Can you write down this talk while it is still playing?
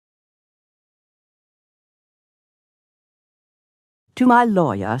To my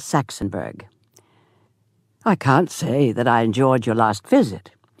lawyer, Saxonburg. I can't say that I enjoyed your last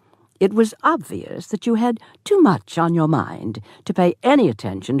visit. It was obvious that you had too much on your mind to pay any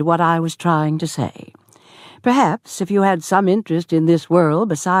attention to what I was trying to say. Perhaps if you had some interest in this world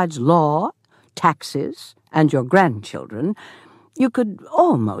besides law, taxes, and your grandchildren, you could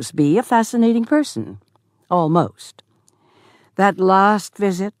almost be a fascinating person. Almost. That last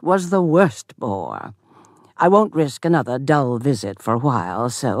visit was the worst bore. I won't risk another dull visit for a while,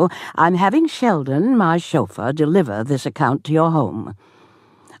 so I'm having Sheldon, my chauffeur, deliver this account to your home.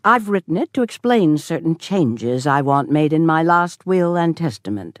 I've written it to explain certain changes I want made in my last will and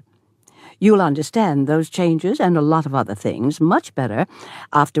testament. You'll understand those changes and a lot of other things much better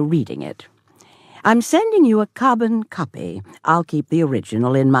after reading it. I'm sending you a carbon copy. I'll keep the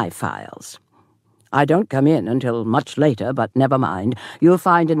original in my files. I don't come in until much later, but never mind. You'll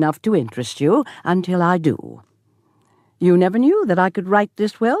find enough to interest you until I do. You never knew that I could write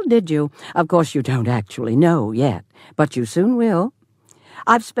this well, did you? Of course you don't actually know yet, but you soon will.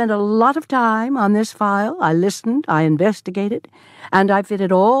 I've spent a lot of time on this file. I listened, I investigated, and I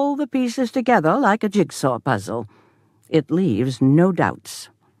fitted all the pieces together like a jigsaw puzzle. It leaves no doubts.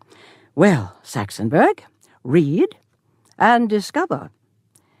 Well, Saxonburg, read and discover.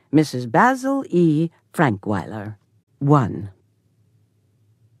 Mrs. Basil E. Frankweiler, 1.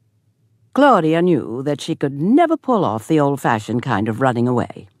 Claudia knew that she could never pull off the old-fashioned kind of running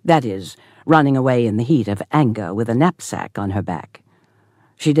away. That is, running away in the heat of anger with a knapsack on her back.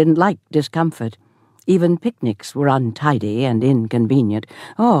 She didn't like discomfort. Even picnics were untidy and inconvenient.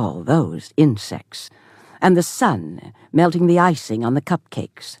 All those insects. And the sun melting the icing on the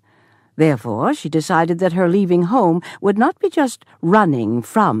cupcakes. Therefore, she decided that her leaving home would not be just running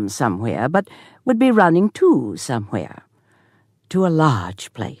from somewhere, but would be running to somewhere. To a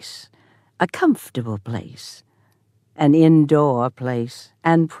large place. A comfortable place. An indoor place.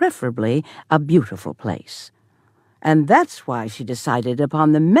 And preferably a beautiful place. And that's why she decided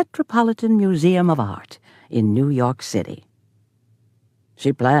upon the Metropolitan Museum of Art in New York City.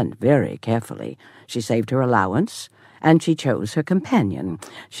 She planned very carefully. She saved her allowance, and she chose her companion.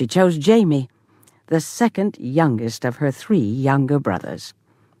 She chose Jamie, the second youngest of her 3 younger brothers.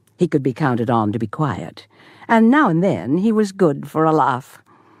 He could be counted on to be quiet, and now and then he was good for a laugh.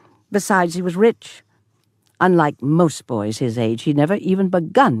 Besides, he was rich. Unlike most boys his age, he'd never even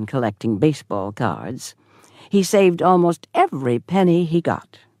begun collecting baseball cards. He saved almost every penny he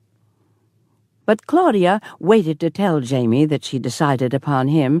got. But Claudia waited to tell Jamie that she decided upon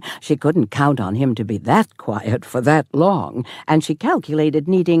him. She couldn't count on him to be that quiet for that long, and she calculated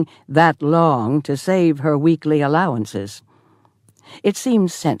needing that long to save her weekly allowances. It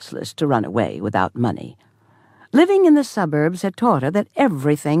seemed senseless to run away without money. Living in the suburbs had taught her that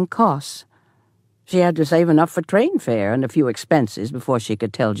everything costs. She had to save enough for train fare and a few expenses before she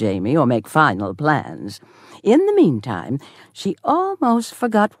could tell Jamie or make final plans. In the meantime, she almost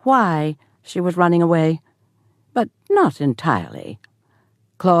forgot why she was running away, but not entirely.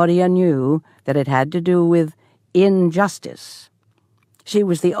 Claudia knew that it had to do with injustice. She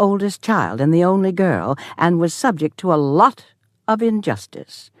was the oldest child and the only girl, and was subject to a lot of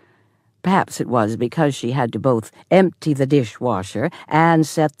injustice. Perhaps it was because she had to both empty the dishwasher and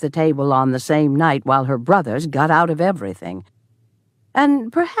set the table on the same night while her brothers got out of everything.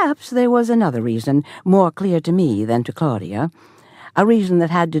 And perhaps there was another reason, more clear to me than to Claudia, a reason that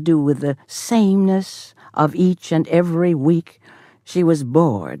had to do with the sameness of each and every week. She was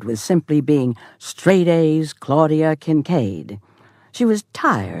bored with simply being straight A's Claudia Kincaid. She was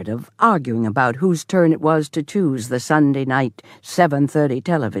tired of arguing about whose turn it was to choose the Sunday night 7:30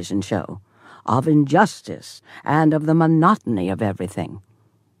 television show, of injustice and of the monotony of everything.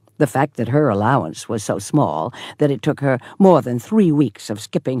 The fact that her allowance was so small that it took her more than 3 weeks of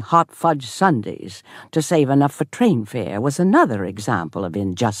skipping hot fudge sundaes to save enough for train fare was another example of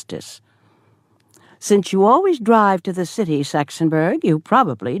injustice. Since you always drive to the city, Saxonburg, you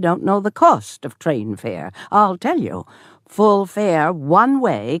probably don't know the cost of train fare. I'll tell you. Full fare one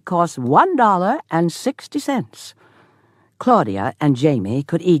way costs $1.60. Claudia and Jamie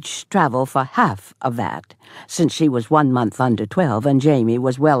could each travel for half of that, since she was 1 month under 12 and Jamie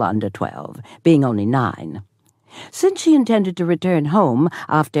was well under 12, being only 9. Since she intended to return home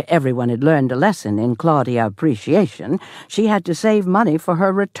after everyone had learned a lesson in Claudia appreciation, she had to save money for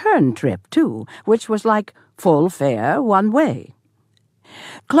her return trip, too, which was like full fare one way.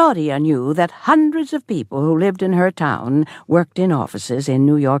 Claudia knew that hundreds of people who lived in her town worked in offices in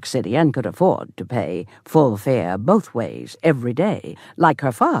New York City and could afford to pay full fare both ways every day, like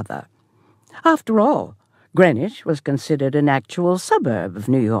her father. After all, Greenwich was considered an actual suburb of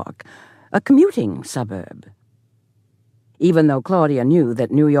New York, a commuting suburb. even though Claudia knew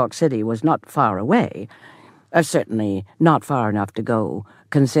that New York City was not far away, certainly not far enough to go,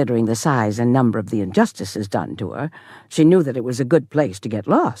 considering the size and number of the injustices done to her. She knew that it was a good place to get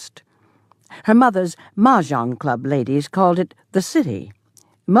lost. Her mother's Mahjong Club ladies called it the city.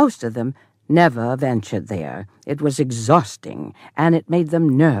 Most of them never ventured there. It was exhausting, and it made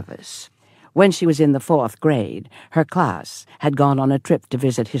them nervous. When she was in the 4th grade, her class had gone on a trip to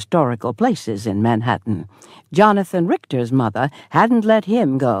visit historical places in Manhattan. Jonathan Richter's mother hadn't let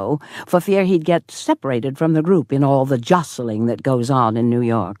him go for fear he'd get separated from the group in all the jostling that goes on in New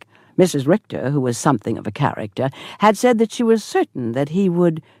York. Mrs. Richter, who was something of a character, had said that she was certain that he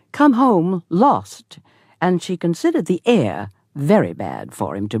would come home lost, and she considered the air very bad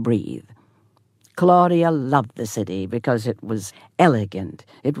for him to breathe. Claudia loved the city because it was elegant,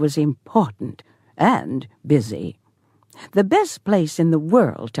 it was important, and busy. The best place in the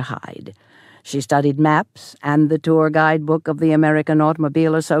world to hide. She studied maps and the tour guidebook of the American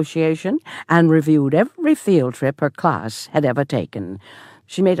Automobile Association and reviewed every field trip her class had ever taken.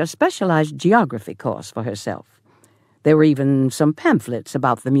 She made a specialized geography course for herself. There were even some pamphlets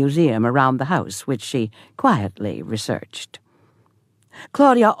about the museum around the house, which she quietly researched.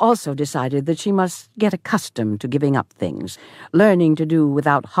 Claudia also decided that she must get accustomed to giving up things. Learning to do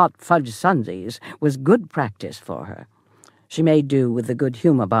without hot fudge sundaes was good practice for her. She made do with the good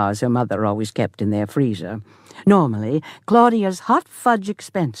humor bars her mother always kept in their freezer. Normally, Claudia's hot fudge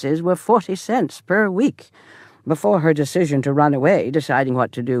expenses were 40 cents per week. Before her decision to run away, deciding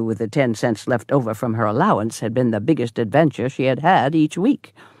what to do with the 10 cents left over from her allowance had been the biggest adventure she had had each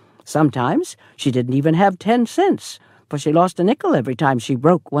week. Sometimes she didn't even have 10 cents, for she lost a nickel every time she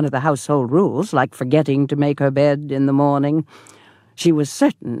broke one of the household rules, like forgetting to make her bed in the morning. She was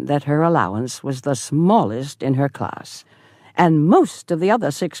certain that her allowance was the smallest in her class, and most of the other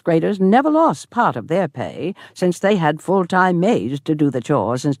 6th graders never lost part of their pay, since they had full-time maids to do the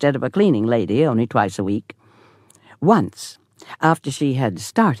chores instead of a cleaning lady only twice a week. Once, after she had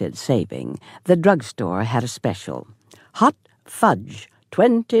started saving, the drugstore had a special. Hot fudge,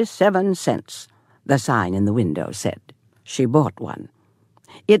 27 cents, the sign in the window said. She bought one.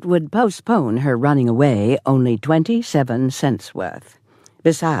 It would postpone her running away only 27 cents worth.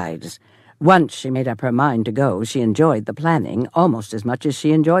 Besides, once she made up her mind to go, she enjoyed the planning almost as much as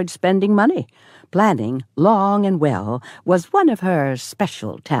she enjoyed spending money. Planning, long and well, was one of her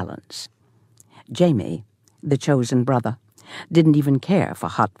special talents. Jamie, the chosen brother, didn't even care for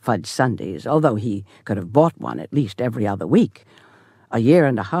hot fudge sundaes, although he could have bought one at least every other week. A year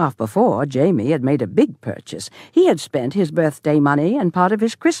and a half before, Jamie had made a big purchase. He had spent his birthday money and part of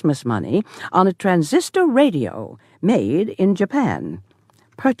his Christmas money on a transistor radio made in Japan,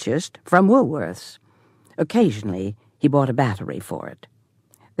 purchased from Woolworths. Occasionally, he bought a battery for it.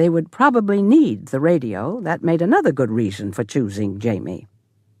 They would probably need the radio. That made another good reason for choosing Jamie.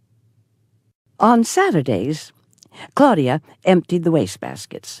 On Saturdays, Claudia emptied the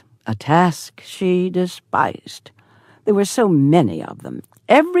wastebaskets, a task she despised. There were so many of them.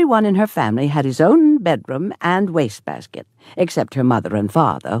 Everyone in her family had his own bedroom and wastebasket, except her mother and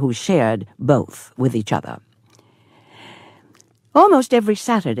father, who shared both with each other. Almost every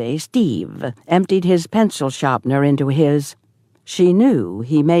Saturday, Steve emptied his pencil sharpener into his. She knew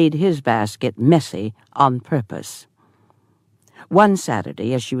he made his basket messy on purpose. One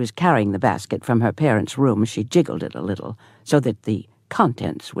Saturday, as she was carrying the basket from her parents' room, she jiggled it a little so that the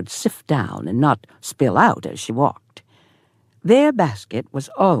contents would sift down and not spill out as she walked. Their basket was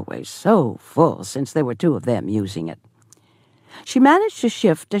always so full since there were 2 of them using it. She managed to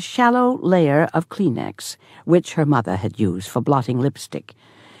shift a shallow layer of Kleenex, which her mother had used for blotting lipstick,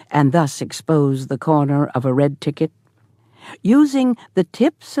 and thus expose the corner of a red ticket. Using the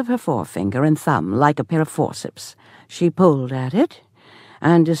tips of her forefinger and thumb like a pair of forceps, she pulled at it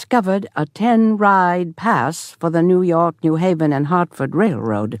and discovered a 10-ride pass for the New York, New Haven, and Hartford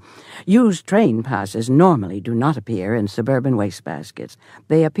Railroad. Used train passes normally do not appear in suburban wastebaskets.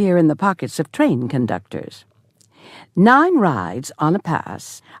 They appear in the pockets of train conductors. 9 rides on a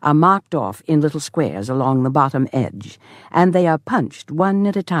pass are marked off in little squares along the bottom edge, and they are punched one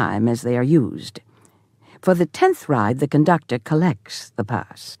at a time as they are used. For the 10th ride, the conductor collects the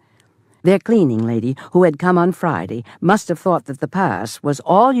pass. Their cleaning lady, who had come on Friday, must have thought that the pass was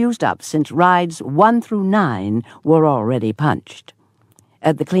all used up since rides 1 through 9 were already punched.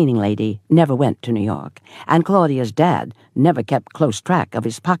 The cleaning lady never went to New York, and Claudia's dad never kept close track of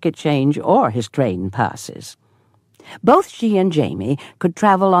his pocket change or his train passes. Both she and Jamie could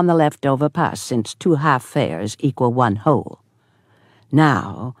travel on the leftover pass since 2 half fares equal 1 whole.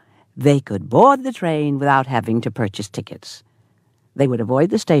 Now they could board the train without having to purchase tickets. They would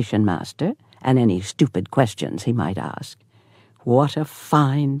avoid the station master and any stupid questions he might ask. What a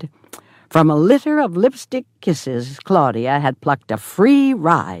find! From a litter of lipstick kisses, Claudia had plucked a free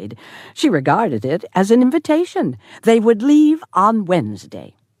ride. She regarded it as an invitation. They would leave on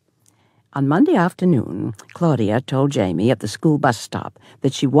Wednesday. On Monday afternoon, Claudia told Jamie at the school bus stop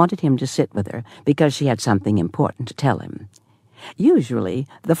that she wanted him to sit with her because she had something important to tell him. Usually,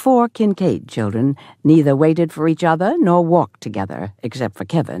 the 4 Kincaid children neither waited for each other nor walked together, except for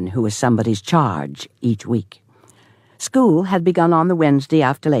Kevin, who was somebody's charge each week. School had begun on the Wednesday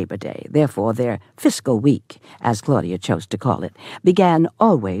after Labor Day, therefore their fiscal week, as Claudia chose to call it, began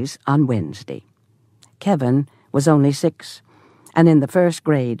always on Wednesday. Kevin was only 6, and in the 1st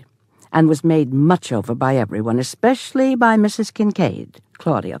grade, and was made much over by everyone, especially by Mrs. Kincaid,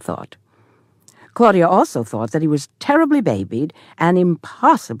 Claudia thought. Claudia also thought that he was terribly babied and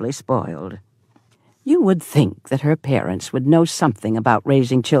impossibly spoiled. You would think that her parents would know something about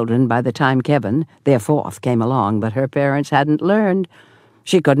raising children by the time Kevin, their 4th, came along, but her parents hadn't learned.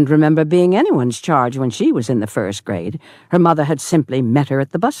 She couldn't remember being anyone's charge when she was in the 1st grade. Her mother had simply met her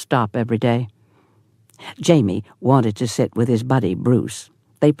at the bus stop every day. Jamie wanted to sit with his buddy, Bruce.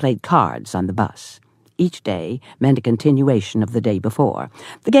 They played cards on the bus. Each day meant a continuation of the day before.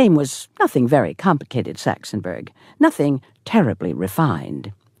 The game was nothing very complicated, Saxonburg, nothing terribly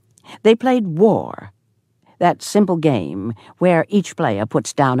refined. They played War, that simple game where each player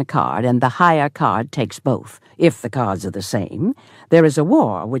puts down a card and the higher card takes both. If the cards are the same, there is a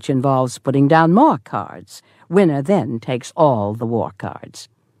war which involves putting down more cards. Winner then takes all the war cards.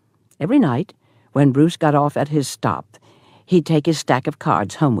 Every night, when Bruce got off at his stop, he'd take his stack of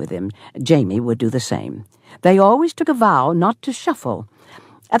cards home with him. Jamie would do the same. They always took a vow not to shuffle.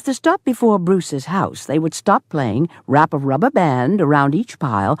 At the stop before Bruce's house, they would stop playing, wrap a rubber band around each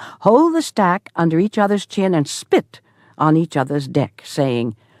pile, hold the stack under each other's chin, and spit on each other's deck,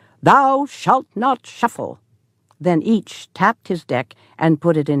 saying, "Thou shalt not shuffle." Then each tapped his deck and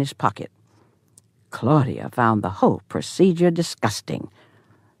put it in his pocket. Claudia found the whole procedure disgusting,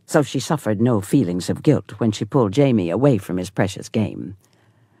 so she suffered no feelings of guilt when she pulled Jamie away from his precious game.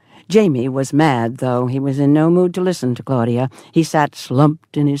 Jamie was mad, though. He was in no mood to listen to Claudia. He sat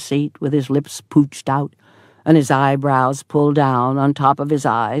slumped in his seat with his lips pooched out and his eyebrows pulled down on top of his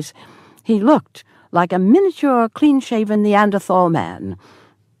eyes. He looked like a miniature, clean-shaven Neanderthal man.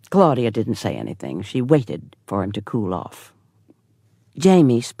 Claudia didn't say anything. She waited for him to cool off.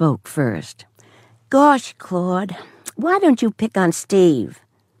 Jamie spoke first. "Gosh, Claude, why don't you pick on Steve?"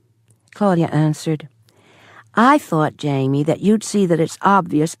 Claudia answered, "I thought, Jamie, that you'd see that it's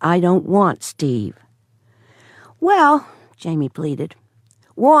obvious I don't want Steve." "Well," Jamie pleaded,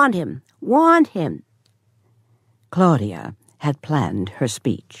 "Want him. Want him." Claudia had planned her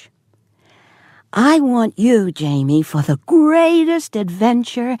speech. "I want you, Jamie, for the greatest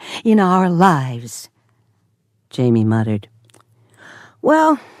adventure in our lives." Jamie muttered,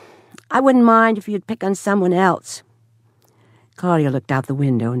 "Well, I wouldn't mind if you'd pick on someone else." Claudia looked out the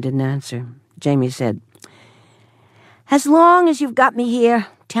window and didn't answer. Jamie said, "As long as you've got me here,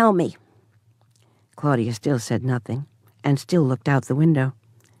 tell me." Claudia still said nothing and still looked out the window.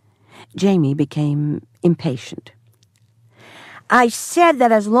 Jamie became impatient. "I said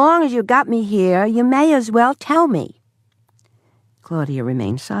that as long as you got me here, you may as well tell me." Claudia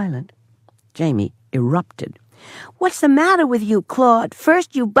remained silent. Jamie erupted. "What's the matter with you, Claude?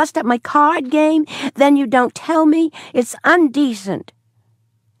 First you bust up my card game, then you don't tell me. It's undecent."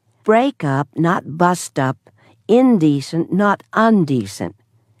 "Break up, not bust up. Indecent, not undecent,"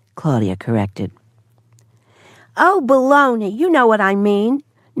 Claudia corrected. "Oh, baloney, you know what I mean.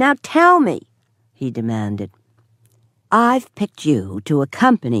 Now tell me," he demanded. "I've picked you to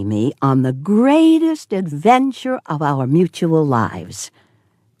accompany me on the greatest adventure of our mutual lives,"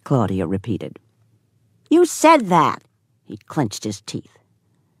 Claudia repeated. "You said that." He clenched his teeth.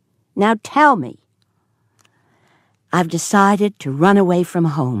 "Now tell me." "I've decided to run away from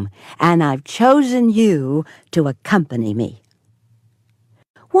home, and I've chosen you to accompany me."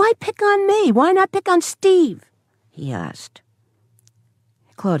 "Why pick on me? Why not pick on Steve?" he asked.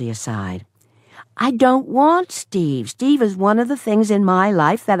 Claudia sighed. "I don't want Steve. Steve is one of the things in my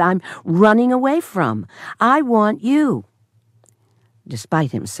life that I'm running away from. I want you."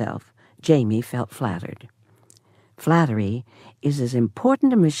 Despite himself, Jamie felt flattered. Flattery is as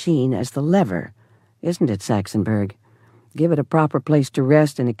important a machine as the lever, isn't it, Saxonburg? Give it a proper place to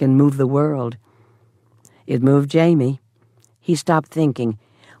rest and it can move the world. It moved Jamie. He stopped thinking,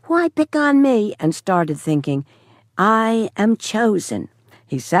 "Why pick on me?" and started thinking, "I am chosen."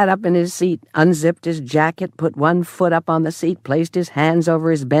 He sat up in his seat, unzipped his jacket, put one foot up on the seat, placed his hands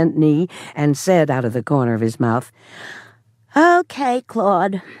over his bent knee, and said out of the corner of his mouth, "Okay,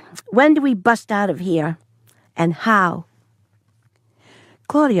 Claude, when do we bust out of here? And how?"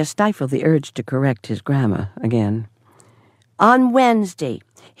 Claudia stifled the urge to correct his grammar again. On Wednesday.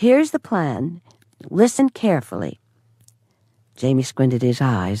 Here's the plan. Listen carefully. Jamie squinted his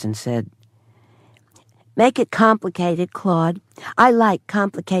eyes and said, Make it complicated, Claude. I like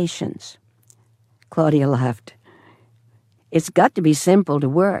complications. Claudia laughed. It's got to be simple to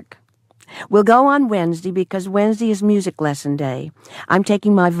work. We'll go on Wednesday because Wednesday is music lesson day. I'm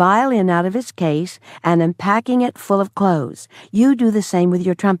taking my violin out of its case and am packing it full of clothes. You do the same with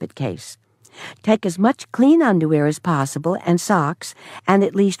your trumpet case. Take as much clean underwear as possible and socks and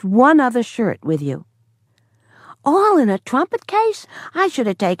at least one other shirt with you. All in a trumpet case? I should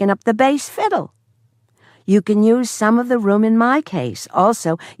have taken up the bass fiddle. You can use some of the room in my case.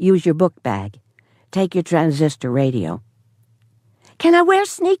 Also, use your book bag. Take your transistor radio. Can I wear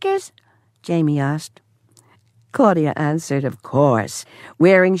sneakers? Jamie asked. Claudia answered, Of course.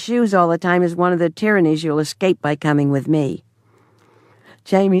 Wearing shoes all the time is one of the tyrannies you'll escape by coming with me.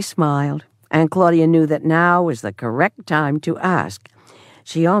 Jamie smiled, and Claudia knew that now was the correct time to ask.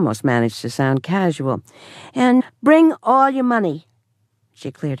 She almost managed to sound casual. And bring all your money.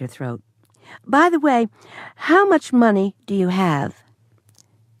 She cleared her throat. By the way, how much money do you have?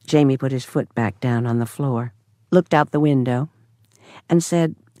 Jamie put his foot back down on the floor, looked out the window, and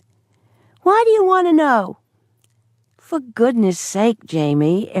said, Why do you want to know? For goodness sake,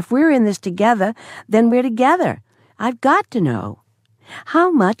 Jamie, if we're in this together, then we're together. I've got to know. How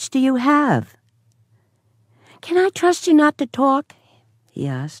much do you have? Can I trust you not to talk? He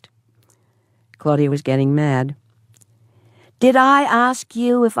asked. Claudia was getting mad. Did I ask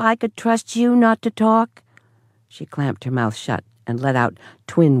you if I could trust you not to talk? She clamped her mouth shut and let out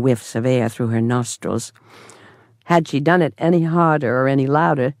twin whiffs of air through her nostrils. Had she done it any harder or any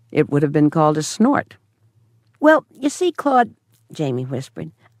louder, it would have been called a snort. Well, you see, Claude, Jamie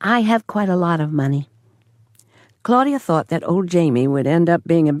whispered, I have quite a lot of money. Claudia thought that old Jamie would end up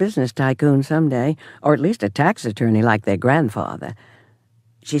being a business tycoon someday, or at least a tax attorney like their grandfather.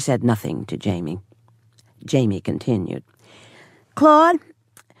 She said nothing to Jamie. Jamie continued. Claude,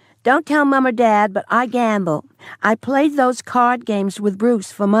 don't tell Mom or Dad, but I gamble. I played those card games with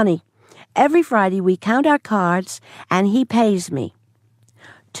Bruce for money. Every Friday we count our cards, and he pays me.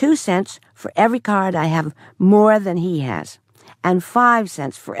 2 cents for every card I have more than he has, and 5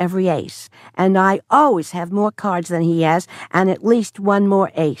 cents for every ace, and I always have more cards than he has, and at least one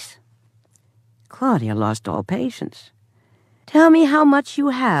more ace. Claudia lost all patience. Tell me how much you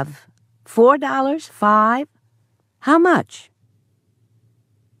have. $4? $5? How much?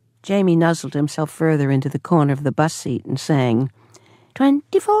 Jamie nuzzled himself further into the corner of the bus seat and sang,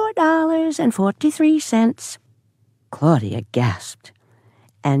 $24.43. Claudia gasped,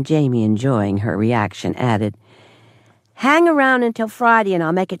 and Jamie, enjoying her reaction, added, Hang around until Friday and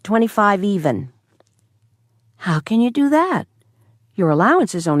I'll make it 25 even. How can you do that? Your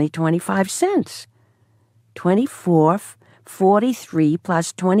allowance is only 25 cents. 24.43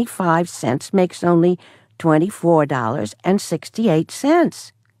 plus 25 cents makes only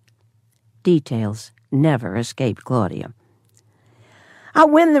 $24.68. Details never escaped Claudia. I'll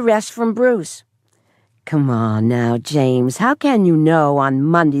win the rest from Bruce. Come on now, James. How can you know on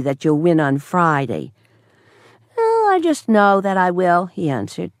Monday that you'll win on Friday? Oh, I just know that I will, he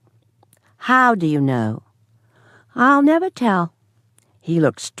answered. How do you know? I'll never tell. He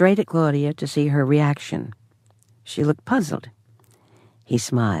looked straight at Claudia to see her reaction. She looked puzzled. He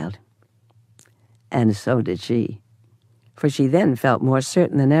smiled. And so did she, for she then felt more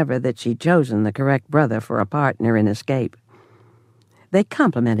certain than ever that she'd chosen the correct brother for a partner in escape. They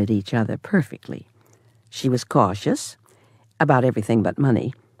complemented each other perfectly. She was cautious about everything but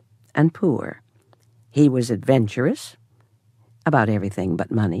money, and poor. He was adventurous about everything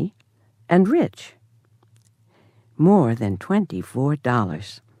but money, and rich. More than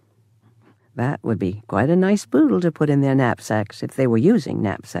 $24. That would be quite a nice boodle to put in their knapsacks if they were using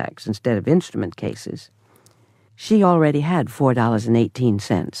knapsacks instead of instrument cases. She already had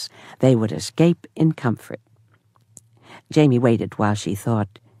 $4.18. They would escape in comfort. Jamie waited while she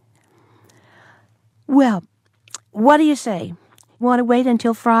thought. Well, what do you say? Want to wait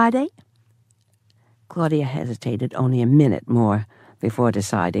until Friday? Claudia hesitated only a minute more before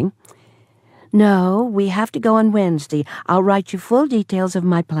deciding. No, we have to go on Wednesday. I'll write you full details of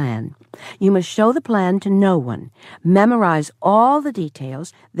my plan. You must show the plan to no one. Memorize all the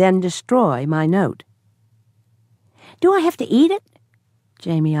details, then destroy my note. Do I have to eat it?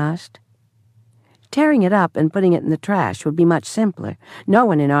 Jamie asked. Tearing it up and putting it in the trash would be much simpler. No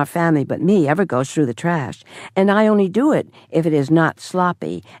one in our family but me ever goes through the trash, and I only do it if it is not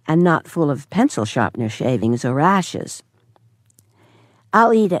sloppy and not full of pencil sharpener shavings or ashes.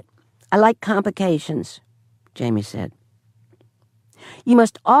 I'll eat it. I like complications, Jamie said. You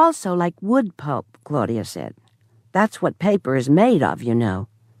must also like wood pulp, Claudia said. That's what paper is made of, you know.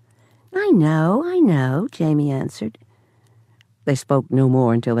 I know, Jamie answered. They spoke no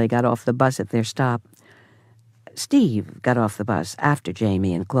more until they got off the bus at their stop. Steve got off the bus after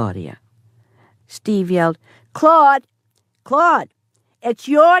Jamie and Claudia. Steve yelled, Claude, it's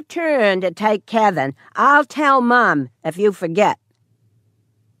your turn to take Kevin. I'll tell Mom if you forget.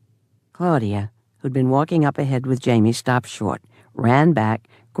 Claudia, who'd been walking up ahead with Jamie, stopped short, ran back,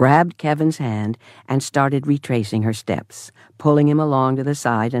 grabbed Kevin's hand, and started retracing her steps, pulling him along to the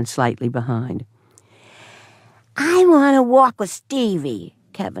side and slightly behind. I want to walk with Stevie,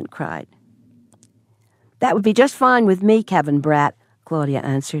 Kevin cried. That would be just fine with me, Kevin Brat, Claudia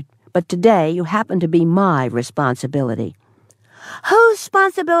answered. But today you happen to be my responsibility. Whose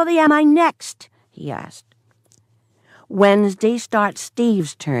responsibility am I next? He asked. Wednesday starts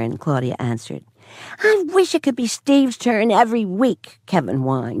Steve's turn, Claudia answered. I wish it could be Steve's turn every week, Kevin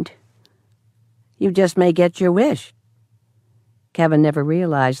whined. You just may get your wish. Kevin never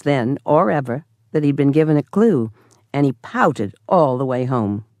realized then, or ever, that he'd been given a clue, and he pouted all the way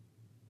home.